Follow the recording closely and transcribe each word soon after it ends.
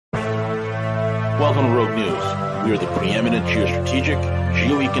Welcome to Rogue News. We are the preeminent geostrategic,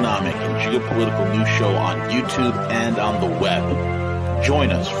 geoeconomic, and geopolitical news show on YouTube and on the web.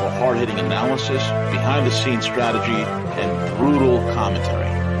 Join us for hard-hitting analysis, behind-the-scenes strategy, and brutal commentary.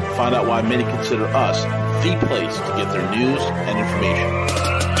 Find out why many consider us the place to get their news and information.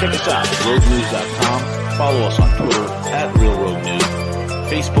 Check us out at roguenews.com. Follow us on Twitter at RealRogueNews,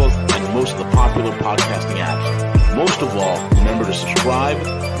 Facebook, and most of the popular podcasting apps. Most of all, remember to subscribe,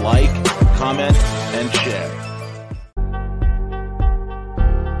 like, comment, and share.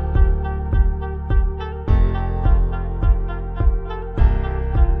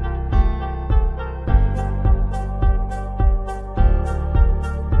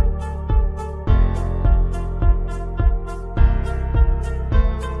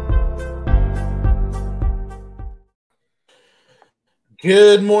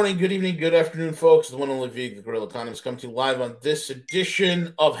 Good morning, good evening, good afternoon, folks. The one and only V, the Guerrilla Economist, coming to you live on this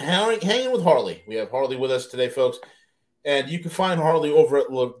edition of Hanging with Harley. We have Harley with us today, folks. And you can find Harley over at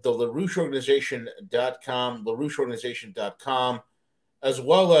the LaRoucheOrganization.com, as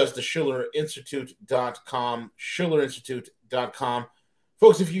well as the SchillerInstitute.com, SchillerInstitute.com.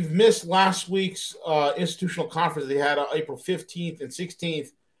 Folks, if you've missed last week's institutional conference they had on April 15th and 16th,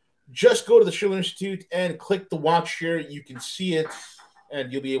 just go to the Schiller Institute and click the watch here. You can see it,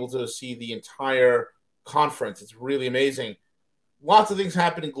 and you'll be able to see the entire conference. It's really amazing. Lots of things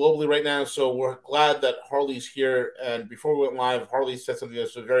happening globally right now, so we're glad that Harley's here. And before we went live, Harley said something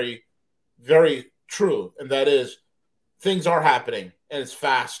that's very, very true, and that is things are happening, and it's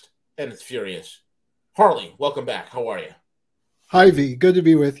fast, and it's furious. Harley, welcome back. How are you? Hi, V. Good to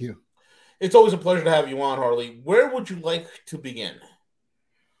be with you. It's always a pleasure to have you on, Harley. Where would you like to begin?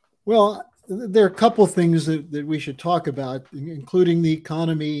 Well, there are a couple of things that we should talk about, including the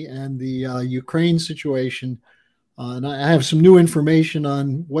economy and the Ukraine situation. And I have some new information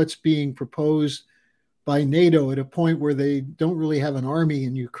on what's being proposed by NATO at a point where they don't really have an army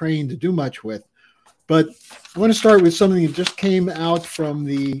in Ukraine to do much with. But I want to start with something that just came out from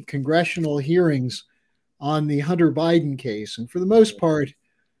the congressional hearings on the Hunter Biden case. And for the most part,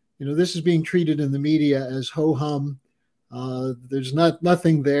 this is being treated in the media as ho-hum. There's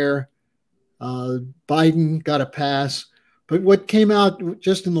nothing there. Biden got a pass. But what came out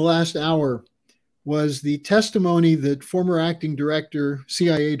just in the last hour was the testimony that former acting director,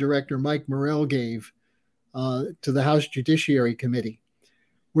 CIA director Mike Morrell gave to the House Judiciary Committee,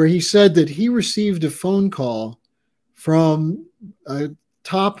 where he said that he received a phone call from a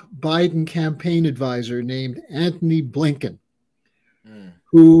top Biden campaign advisor named Anthony Blinken,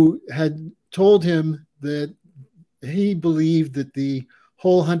 who had told him that he believed that the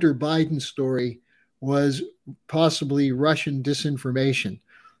whole Hunter Biden story was possibly Russian disinformation.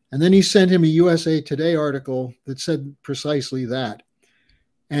 And then he sent him a USA Today article that said precisely that.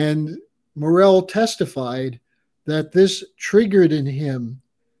 And Morrell testified that this triggered in him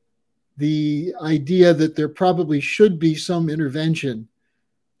the idea that there probably should be some intervention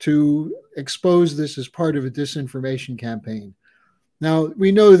to expose this as part of a disinformation campaign. Now,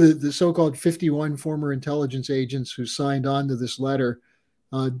 we know that the so-called 51 former intelligence agents who signed on to this letter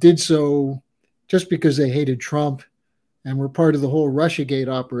did so just because they hated Trump and were part of the whole Russiagate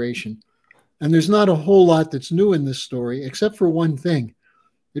operation. And there's not a whole lot that's new in this story, except for one thing.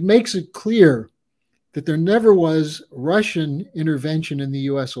 It makes it clear that there never was Russian intervention in the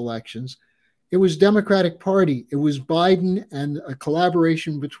U.S. elections. It was Democratic Party. It was Biden and a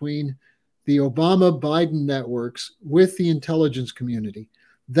collaboration between the Obama-Biden networks with the intelligence community.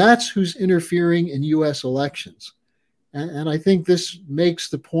 That's who's interfering in U.S. elections. And I think this makes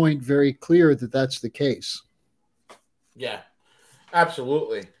the point very clear that that's the case. Yeah,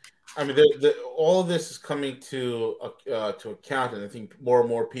 absolutely. I mean, all of this is coming to account, and I think more and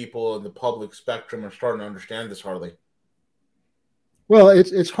more people in the public spectrum are starting to understand this, Harley. Well,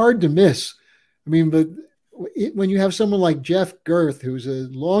 it's hard to miss. I mean, but when you have someone like Jeff Gerth, who's a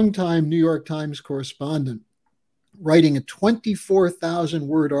longtime New York Times correspondent, writing a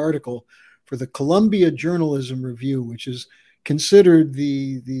 24,000-word article for the Columbia Journalism Review, which is considered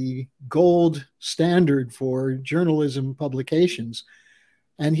the gold standard for journalism publications.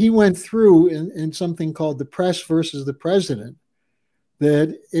 And he went through in something called The Press versus the President,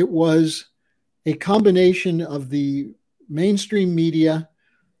 that it was a combination of the mainstream media,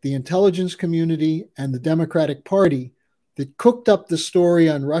 the intelligence community, and the Democratic Party that cooked up the story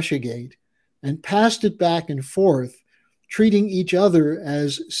on Russiagate and passed it back and forth, treating each other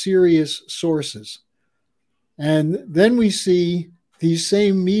as serious sources. And then we see these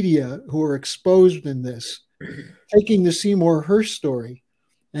same media who are exposed in this, taking the Seymour Hersh story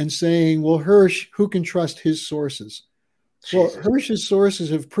and saying, well, Hersh, who can trust his sources? Well, Jesus. Hirsch's sources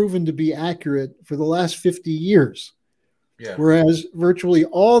have proven to be accurate for the last 50 years, Yeah. whereas virtually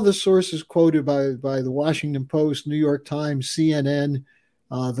all the sources quoted by the Washington Post, New York Times, CNN,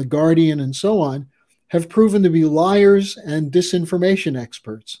 The Guardian, and so on have proven to be liars and disinformation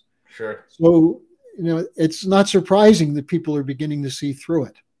experts. Sure. So, it's not surprising that people are beginning to see through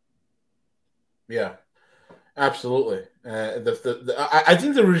it. Yeah. Absolutely. I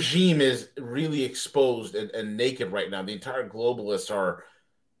think the regime is really exposed and naked right now. The entire globalists are,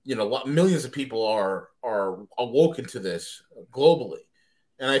 millions of people are awoken to this globally,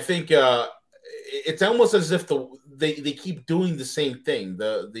 and I think it's almost as if they keep doing the same thing.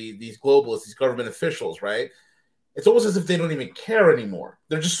 These globalists, these government officials, right? It's almost as if they don't even care anymore.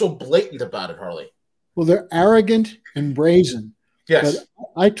 They're just so blatant about it, Harley. Well, they're arrogant and brazen. But Yes.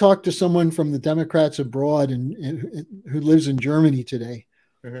 I talked to someone from the Democrats abroad who lives in Germany today,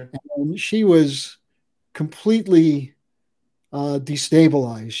 Mm-hmm. and she was completely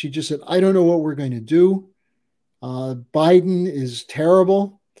destabilized. She just said, I don't know what we're going to do. Biden is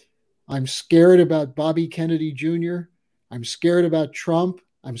terrible. I'm scared about Bobby Kennedy Jr. I'm scared about Trump.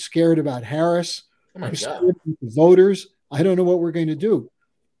 I'm scared about Harris. Oh my I'm God. scared of the voters. I don't know what we're going to do.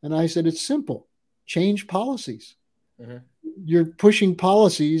 And I said, it's simple, change policies. Mm-hmm. You're pushing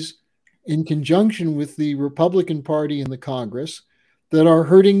policies in conjunction with the Republican Party in the Congress that are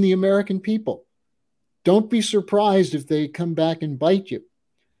hurting the American people. Don't be surprised if they come back and bite you.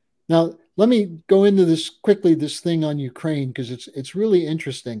 Now, let me go into this quickly, this thing on Ukraine, because it's really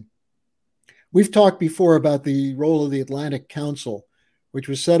interesting. We've talked before about the role of the Atlantic Council, which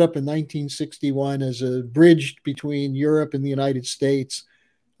was set up in 1961 as a bridge between Europe and the United States,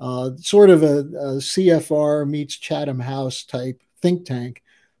 sort of a CFR meets Chatham House type think tank,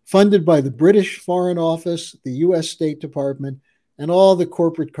 funded by the British Foreign Office, the US State Department, and all the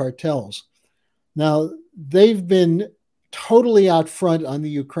corporate cartels. Now, they've been totally out front on the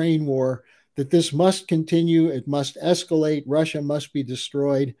Ukraine war that this must continue, it must escalate, Russia must be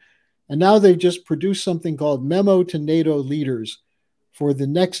destroyed. And now they've just produced something called Memo to NATO Leaders for the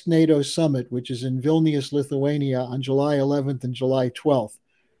next NATO summit, which is in Vilnius, Lithuania on July 11th and July 12th.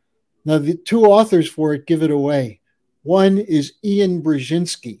 Now, the two authors for it give it away. One is Ian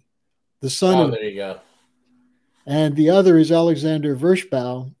Brzezinski, the son Oh, of, there you go. and the other is Alexander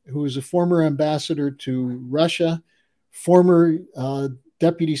Vershbow, who is a former ambassador to Russia, former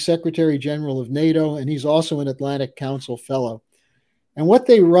Deputy Secretary General of NATO, and he's also an Atlantic Council Fellow. And what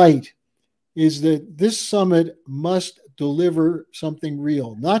they write is that this summit must deliver something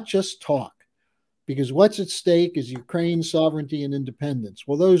real, not just talk, because what's at stake is Ukraine's sovereignty and independence.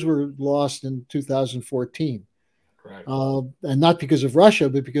 Well, those were lost in 2014. Correct. And not because of Russia,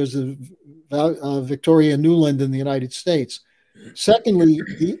 but because of Victoria Nuland in the United States. Secondly,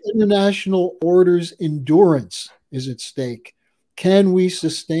 the international order's endurance is at stake. Can we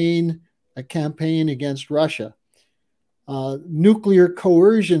sustain a campaign against Russia? Nuclear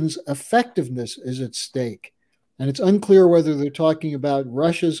coercion's effectiveness is at stake. And it's unclear whether they're talking about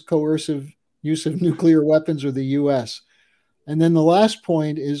Russia's coercive use of nuclear weapons or the US. And then the last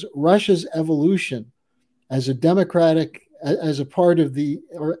point is Russia's evolution as a part of the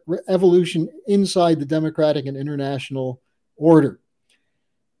evolution inside the democratic and international order.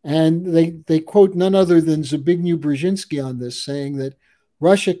 And they quote none other than Zbigniew Brzezinski on this, saying that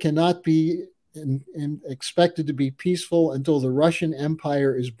Russia cannot be expected to be peaceful until the Russian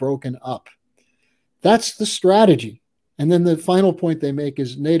Empire is broken up. That's the strategy. And then the final point they make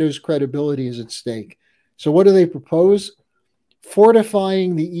is NATO's credibility is at stake. So what do they propose?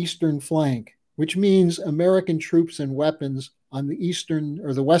 Fortifying the eastern flank, which means American troops and weapons on the eastern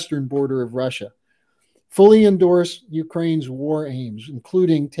or the western border of Russia. Fully endorse Ukraine's war aims,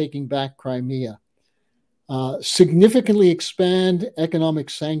 including taking back Crimea. Significantly expand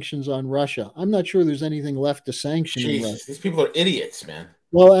economic sanctions on Russia. I'm not sure there's anything left to sanction in Russia. Jesus, these people are idiots, man.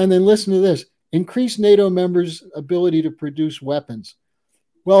 Well, and then listen to this. Increase NATO members' ability to produce weapons.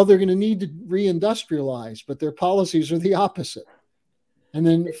 Well, they're going to need to reindustrialize, but their policies are the opposite. And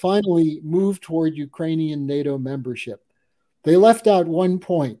then finally, move toward Ukrainian NATO membership. They left out one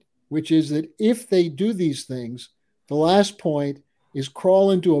point, which is that if they do these things, the last point is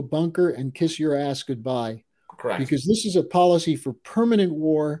crawl into a bunker and kiss your ass goodbye. Correct. Because this is a policy for permanent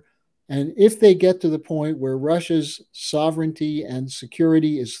war. And if they get to the point where Russia's sovereignty and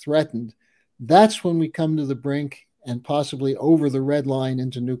security is threatened, that's when we come to the brink and possibly over the red line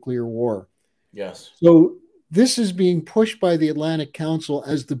into nuclear war. Yes. So this is being pushed by the Atlantic Council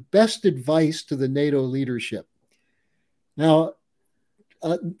as the best advice to the NATO leadership. Now,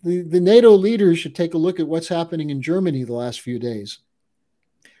 the NATO leaders should take a look at what's happening in Germany the last few days.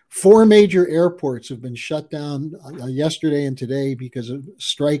 4 major airports have been shut down yesterday and today because of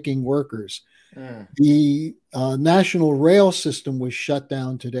striking workers. Mm. The national rail system was shut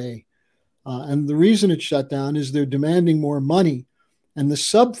down today. And the reason it's shut down is they're demanding more money. And the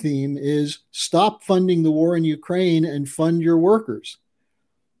sub theme is stop funding the war in Ukraine and fund your workers.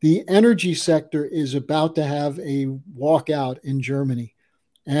 The energy sector is about to have a walkout in Germany.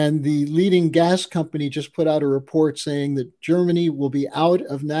 And the leading gas company just put out a report saying that Germany will be out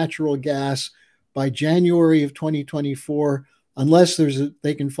of natural gas by January of 2024 unless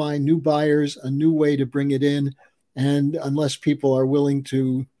they can find new buyers, a new way to bring it in, and unless people are willing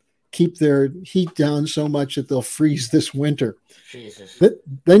to keep their heat down so much that they'll freeze this winter. Jesus.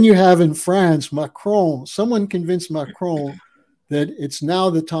 Then you have in France, Macron. Someone convinced Macron that it's now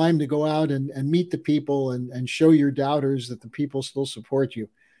the time to go out and meet the people and show your doubters that the people still support you.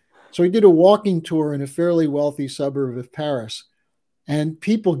 So he did a walking tour in a fairly wealthy suburb of Paris, and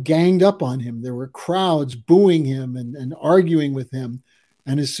people ganged up on him. There were crowds booing him and arguing with him,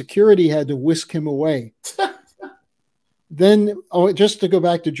 and his security had to whisk him away. Then, just to go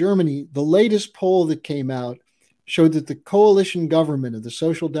back to Germany, the latest poll that came out showed that the coalition government of the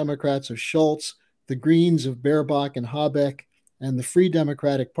Social Democrats of Schulz, the Greens of Baerbock and Habeck, and the Free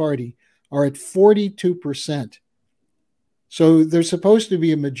Democratic Party are at 42%. So there's supposed to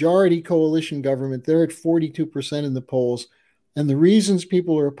be a majority coalition government. They're at 42% in the polls. And the reasons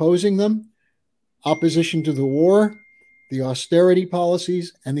people are opposing them: opposition to the war, the austerity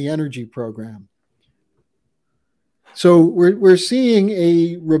policies, and the energy program. So we're seeing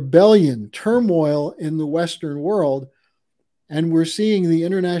a rebellion, turmoil in the Western world, and we're seeing the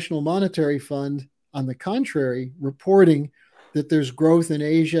International Monetary Fund, on the contrary, reporting that there's growth in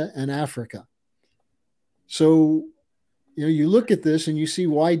Asia and Africa. So, you look at this and you see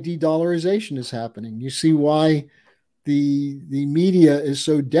why de-dollarization is happening. You see why the media is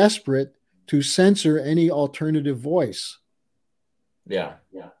so desperate to censor any alternative voice. Yeah.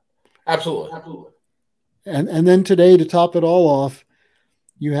 Absolutely. And then today, to top it all off,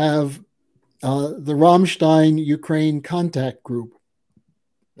 you have the Rammstein Ukraine contact group,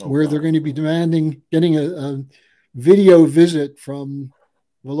 where they're going to be getting a video visit from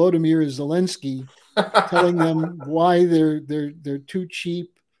Volodymyr Zelensky, telling them why they're too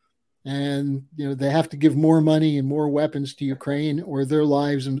cheap, and they have to give more money and more weapons to Ukraine, or their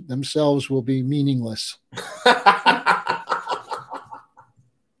lives themselves will be meaningless.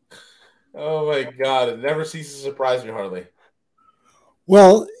 Oh my God! It never ceases to surprise me, Harley.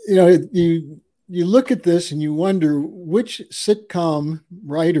 Well, you look at this and you wonder which sitcom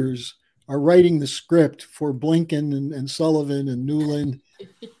writers are writing the script for Blinken and Sullivan and Newland,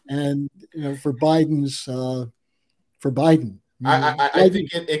 and for Biden. I think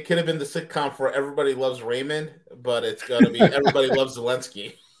it could have been the sitcom for Everybody Loves Raymond, but it's going to be Everybody Loves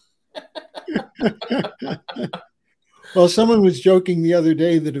Zelensky. Well, someone was joking the other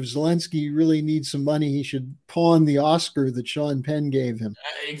day that if Zelensky really needs some money, he should pawn the Oscar that Sean Penn gave him.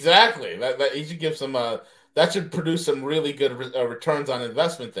 Exactly. That he should give some. That should produce some really good returns on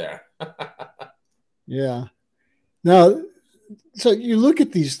investment there. Yeah. Now, so you look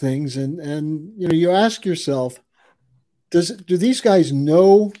at these things and you ask yourself, do these guys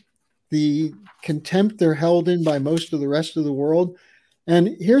know the contempt they're held in by most of the rest of the world?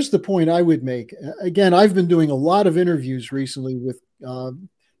 And here's the point I would make. Again, I've been doing a lot of interviews recently with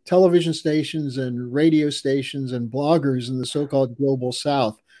television stations and radio stations and bloggers in the so-called global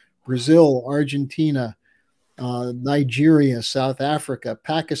South: Brazil, Argentina, Nigeria, South Africa,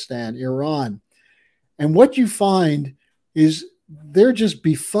 Pakistan, Iran. And what you find is they're just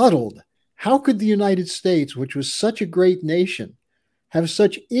befuddled. How could the United States, which was such a great nation, have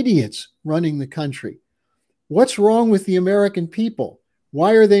such idiots running the country? What's wrong with the American people?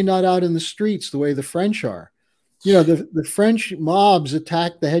 Why are they not out in the streets the way the French are? The French mobs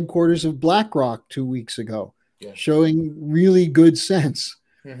attacked the headquarters of BlackRock 2 weeks ago, showing really good sense.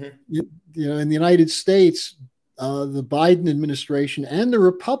 Mm-hmm. In the United States, the Biden administration and the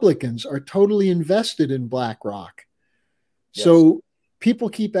Republicans are totally invested in BlackRock. Yes. So people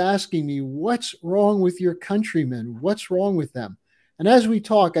keep asking me, what's wrong with your countrymen? What's wrong with them? And as we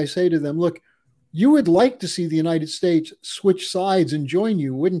talk, I say to them, look, you would like to see the United States switch sides and join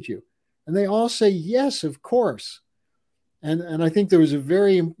you, wouldn't you? And they all say, yes, of course. And I think there was a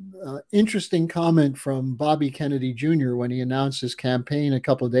very interesting comment from Bobby Kennedy Jr. when he announced his campaign a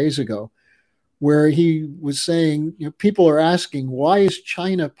couple of days ago, where he was saying, people are asking, why is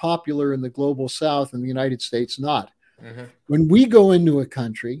China popular in the global South and the United States not? Mm-hmm. When we go into a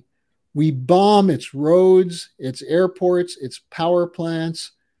country, we bomb its roads, its airports, its power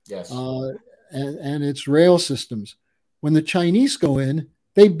plants, yes, and its rail systems. When the Chinese go in,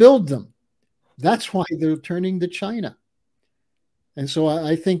 They build them. That's why they're turning to China. And so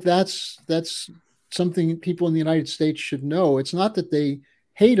I think that's something people in the United States should know. It's not that they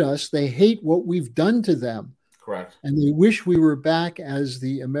hate us, they hate what we've done to them. Correct. And they wish we were back as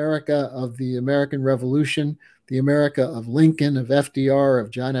the America of the American Revolution, the America of Lincoln, of FDR,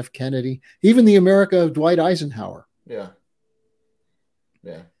 of John F. Kennedy, even the America of Dwight Eisenhower. Yeah.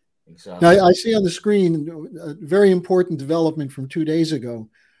 Yeah, Now, exactly. I see on the screen a very important development from 2 days ago.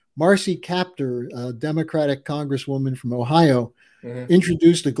 Marcy Kaptur, a Democratic Congresswoman from Ohio,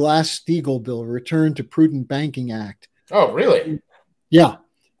 introduced a Glass-Steagall bill, Return to Prudent Banking Act. Oh, really? Yeah.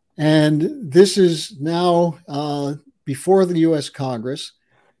 And this is now before the U.S. Congress.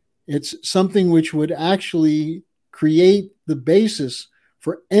 It's something which would actually create the basis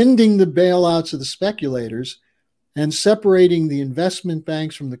for ending the bailouts of the speculators and separating the investment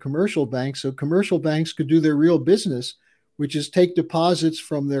banks from the commercial banks so commercial banks could do their real business, which is take deposits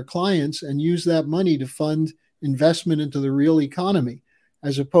from their clients and use that money to fund investment into the real economy,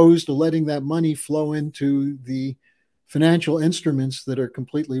 as opposed to letting that money flow into the financial instruments that are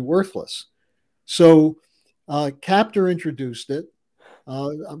completely worthless. So Kaptur introduced it.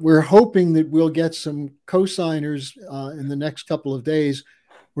 We're hoping that we'll get some co-signers in the next couple of days.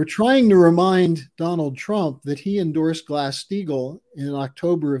 We're trying to remind Donald Trump that he endorsed Glass-Steagall in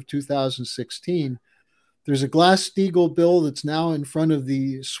October of 2016. There's a Glass-Steagall bill that's now in front of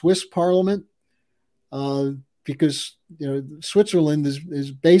the Swiss Parliament because Switzerland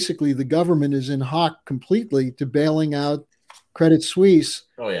is basically, the government is in hock completely to bailing out Credit Suisse.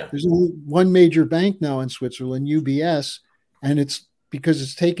 Oh, yeah. There's only one major bank now in Switzerland, UBS, and it's because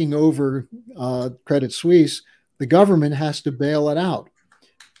it's taking over Credit Suisse. The government has to bail it out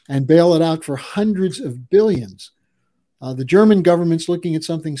and bail it out for hundreds of billions. The German government's looking at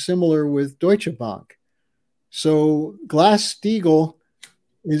something similar with Deutsche Bank. So Glass-Steagall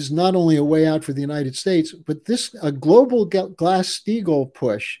is not only a way out for the United States, but a global Glass-Steagall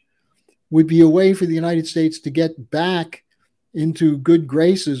push would be a way for the United States to get back into good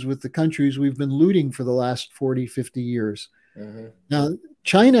graces with the countries we've been looting for the last 40, 50 years. Mm-hmm. Now,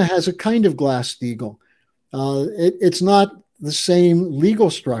 China has a kind of Glass-Steagall. It's not the same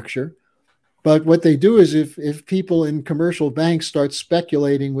legal structure, but what they do is if people in commercial banks start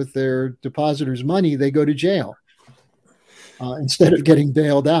speculating with their depositors' money, they go to jail instead of getting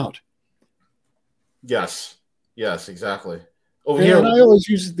bailed out. Yes, exactly. And I always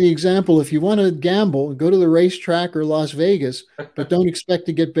use the example, if you want to gamble, go to the racetrack or Las Vegas, but don't expect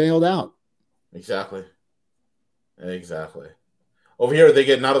to get bailed out. Exactly. Over here, they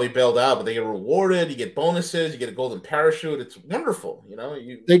get not only bailed out, but they get rewarded. You get bonuses. You get a golden parachute. It's wonderful.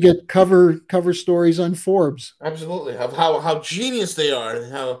 They get cover stories on Forbes. Absolutely. How genius they are,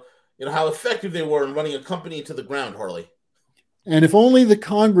 and how effective they were in running a company to the ground, Harley. And if only the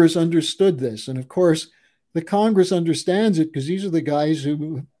Congress understood this. And of course, the Congress understands it because these are the guys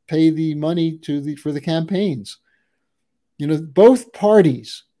who pay the money for the campaigns. Both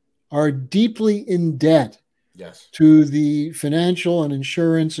parties are deeply in debt. Yes. To the financial and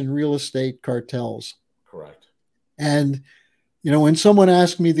insurance and real estate cartels. Correct. And, when someone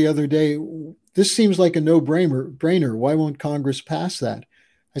asked me the other day, this seems like a no-brainer. Why won't Congress pass that?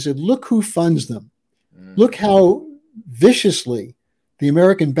 I said, look who funds them. Mm. Look how viciously the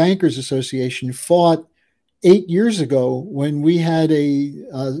American Bankers Association fought 8 years ago when we had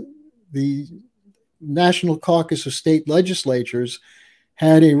the National Caucus of State Legislatures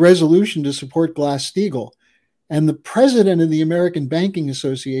had a resolution to support Glass-Steagall. And the president of the American Banking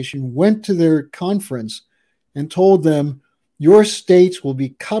Association went to their conference and told them, your states will be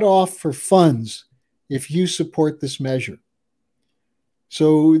cut off for funds if you support this measure.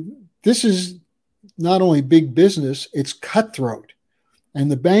 So this is not only big business, it's cutthroat.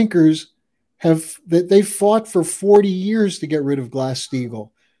 And the bankers they've fought for 40 years to get rid of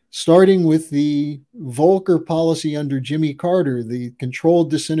Glass-Steagall, starting with the Volcker policy under Jimmy Carter, the controlled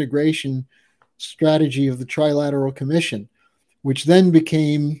disintegration strategy of the Trilateral Commission, which then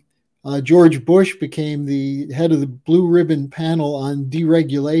became George Bush became the head of the Blue Ribbon Panel on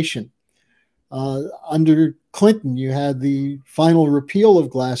deregulation. Under Clinton, you had the final repeal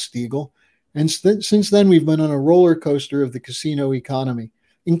of Glass-Steagall, and since then we've been on a roller coaster of the casino economy,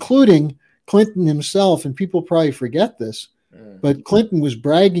 including Clinton himself. And people probably forget this, but Clinton was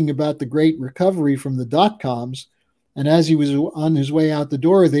bragging about the great recovery from the dot-coms, and as he was on his way out the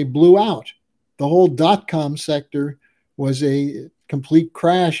door, they blew out. The whole dot-com sector was a complete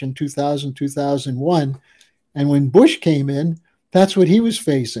crash in 2000, 2001. And when Bush came in, that's what he was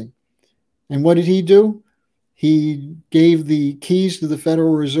facing. And what did he do? He gave the keys to the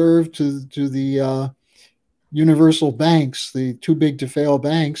Federal Reserve to the universal banks, the too big to fail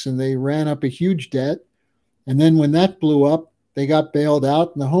banks, and they ran up a huge debt. And then when that blew up, they got bailed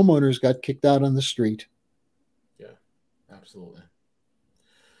out and the homeowners got kicked out on the street. Yeah, absolutely.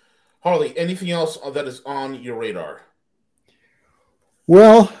 Harley, anything else that is on your radar?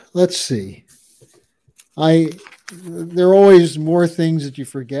 Well, let's see. There are always more things that you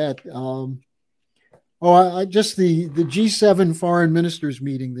forget. Just the G7 foreign ministers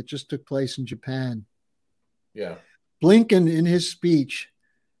meeting that just took place in Japan. Yeah. Blinken, in his speech,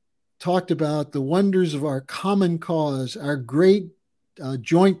 talked about the wonders of our common cause, our great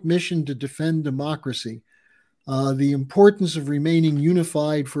joint mission to defend democracy, the importance of remaining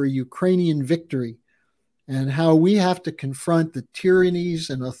unified for a Ukrainian victory, and how we have to confront the tyrannies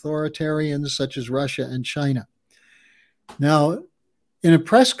and authoritarians such as Russia and China. Now, in a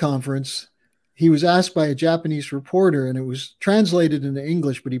press conference, he was asked by a Japanese reporter, and it was translated into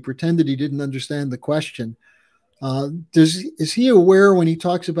English, but he pretended he didn't understand the question. Is he aware, when he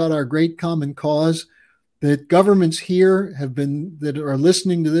talks about our great common cause, that governments here that are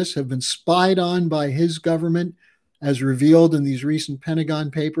listening to this have been spied on by his government, as revealed in these recent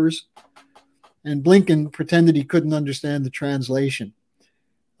Pentagon papers? And Blinken pretended he couldn't understand the translation.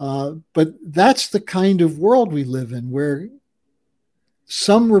 But that's the kind of world we live in, where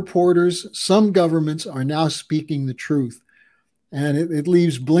some reporters, some governments are now speaking the truth. And it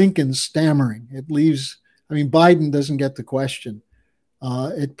leaves Blinken stammering. Biden doesn't get the question.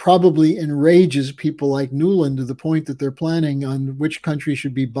 It probably enrages people like Newland to the point that they're planning on which country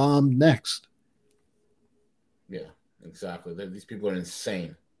should be bombed next. Yeah, exactly. These people are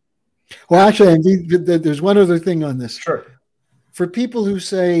insane. Well, actually, there's one other thing on this. Sure. For people who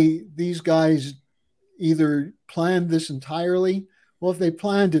say these guys either planned this entirely, well, if they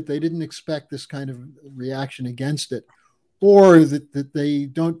planned it, they didn't expect this kind of reaction against it, or that they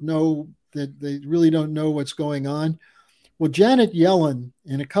don't know, that they really don't know what's going on. Well, Janet Yellen,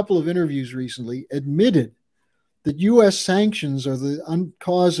 in a couple of interviews recently, admitted that U.S. sanctions are the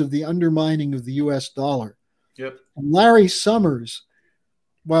cause of the undermining of the U.S. dollar. Yep. And Larry Summers,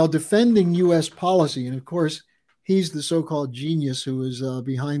 while defending U.S. policy, and of course, he's the so-called genius who is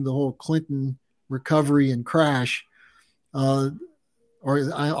behind the whole Clinton recovery and crash, or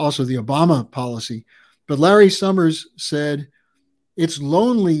also the Obama policy. But Larry Summers said, it's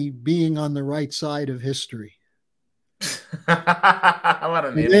lonely being on the right side of history. What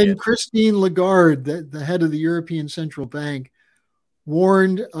an idiot. Then Christine Lagarde, the head of the European Central Bank,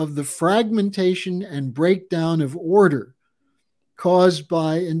 warned of the fragmentation and breakdown of order caused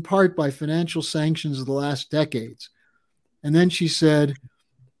in part by financial sanctions of the last decades. And then she said,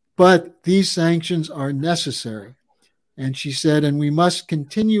 but these sanctions are necessary. And she said, and we must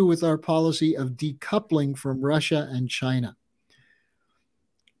continue with our policy of decoupling from Russia and China.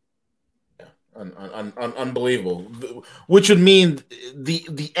 Unbelievable. Which would mean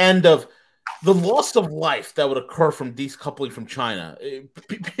the end of the loss of life that would occur from decoupling from China.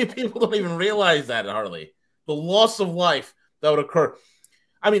 People don't even realize that, Harley. The loss of life that would occur.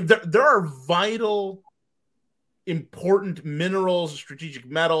 I mean, there are vital, important minerals, strategic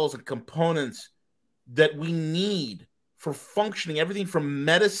metals, and components that we need for functioning, everything from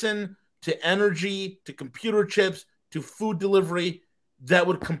medicine to energy to computer chips to food delivery, that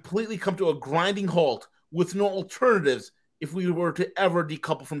would completely come to a grinding halt with no alternatives if we were to ever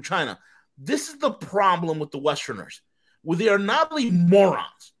decouple from China. This is the problem with the Westerners. Well, they are not only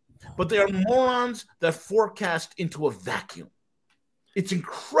morons, but they are morons that forecast into a vacuum. It's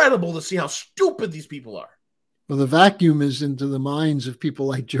incredible to see how stupid these people are. Well, the vacuum is into the minds of people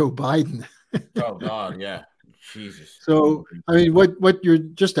like Joe Biden. Oh, God, yeah. Jesus. So, I mean, what you're,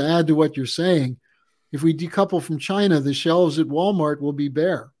 just to add to what you're saying, if we decouple from China, the shelves at Walmart will be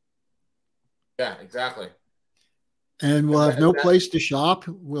bare. Yeah, exactly. And we'll have no place to shop.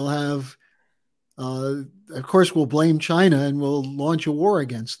 We'll have, of course, we'll blame China and we'll launch a war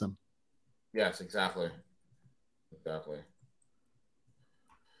against them. Yes, exactly. Exactly.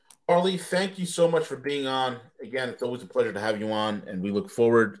 Harley, thank you so much for being on. Again, it's always a pleasure to have you on, and we look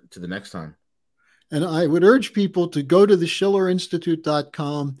forward to the next time. And I would urge people to go to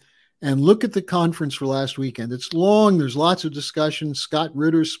theschillerinstitute.com and look at the conference for last weekend. It's long. There's lots of discussion. Scott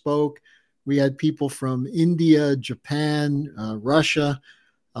Ritter spoke. We had people from India, Japan, Russia,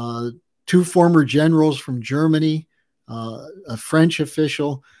 two former generals from Germany, a French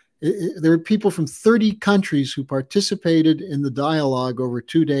official. There were people from 30 countries who participated in the dialogue over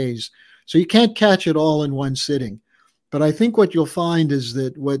 2 days. So you can't catch it all in one sitting. But I think what you'll find is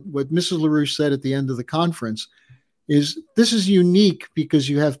that what Mrs. LaRouche said at the end of the conference is this is unique because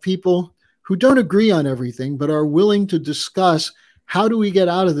you have people who don't agree on everything, but are willing to discuss how do we get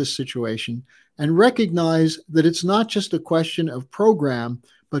out of this situation and recognize that it's not just a question of program,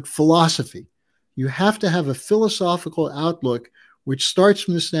 but philosophy. You have to have a philosophical outlook which starts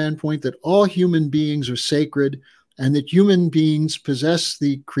from the standpoint that all human beings are sacred and that human beings possess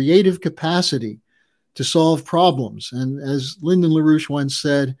the creative capacity to solve problems. And as Lyndon LaRouche once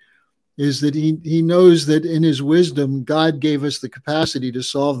said, is that he knows that in his wisdom, God gave us the capacity to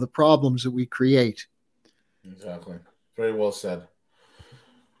solve the problems that we create. Exactly. Very well said.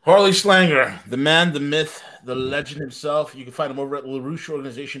 Harley Schlanger, the man, the myth, the legend himself. You can find him over at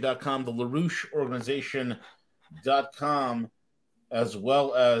LaRoucheOrganization.com, the LaRoucheOrganization.com, as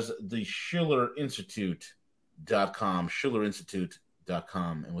well as the SchillerInstitute.com,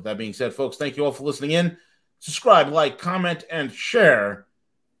 SchillerInstitute.com. And with that being said, folks, thank you all for listening in. Subscribe, like, comment, and share.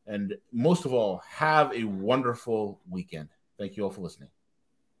 And most of all, have a wonderful weekend. Thank you all for listening.